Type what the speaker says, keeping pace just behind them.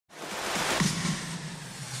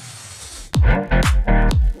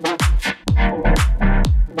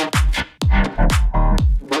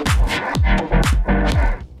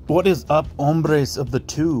What is up, hombres of the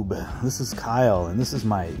tube? This is Kyle, and this is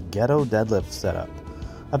my ghetto deadlift setup.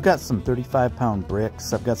 I've got some 35-pound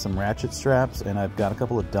bricks, I've got some ratchet straps, and I've got a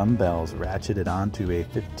couple of dumbbells ratcheted onto a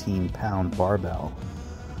 15-pound barbell.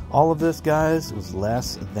 All of this, guys, was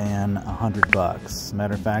less than $100.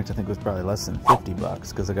 Matter of fact, I think it was probably less than $50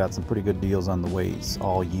 because I got some pretty good deals on the weights,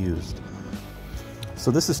 all used.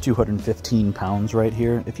 So this is 215 pounds right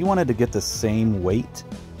here. If you wanted to get the same weight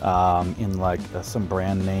in like some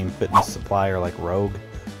brand name fitness supplier like Rogue,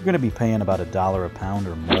 you're going to be paying about $1 a pound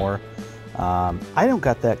or more. I don't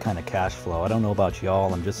got that kind of cash flow. I don't know about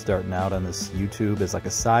y'all. I'm just starting out on this YouTube as like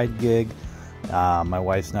a side gig. My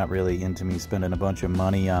wife's not really into me spending a bunch of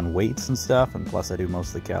money on weights and stuff, and plus I do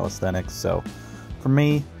mostly calisthenics, so for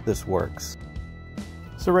me this works.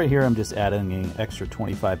 So right here I'm just adding an extra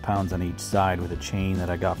 25 pounds on each side with a chain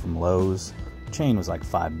that I got from Lowe's. The chain was like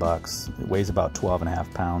 $5. It weighs about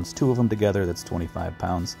 12.5 pounds. Two of them together, that's 25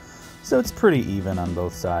 pounds. So it's pretty even on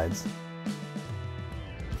both sides.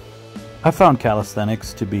 I found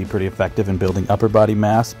calisthenics to be pretty effective in building upper body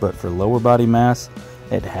mass, but for lower body mass,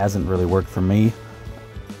 it hasn't really worked for me.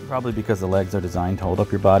 Probably because the legs are designed to hold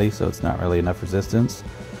up your body, so it's not really enough resistance.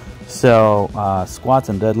 So squats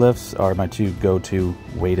and deadlifts are my two go-to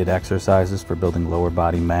weighted exercises for building lower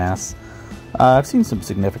body mass. I've seen some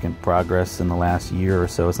significant progress in the last year or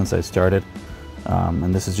so since I started.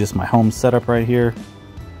 And this is just my home setup right here.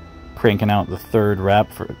 Cranking out the third rep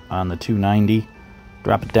on the 290.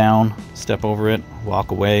 Drop it down, step over it,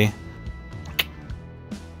 walk away.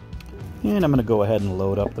 And I'm going to go ahead and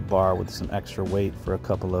load up the bar with some extra weight for a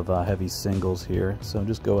couple of heavy singles here. So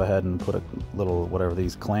just go ahead and put a little, whatever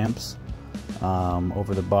these clamps,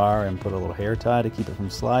 over the bar and put a little hair tie to keep it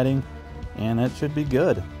from sliding. And it should be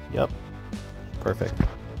good. Yep. Perfect.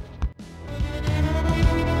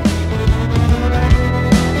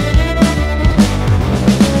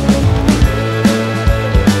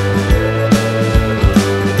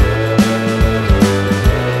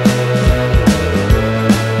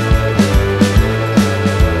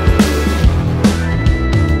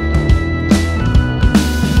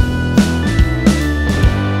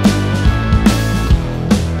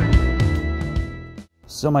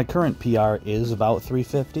 So my current PR is about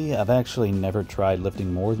 350. I've actually never tried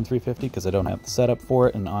lifting more than 350 because I don't have the setup for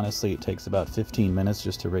it, and honestly it takes about 15 minutes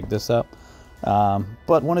just to rig this up.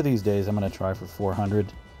 But one of these days I'm going to try for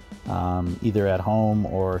 400, either at home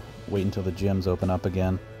or wait until the gyms open up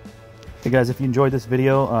again. Hey guys, if you enjoyed this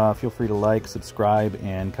video, feel free to like, subscribe,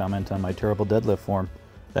 and comment on my terrible deadlift form.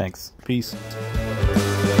 Thanks. Peace.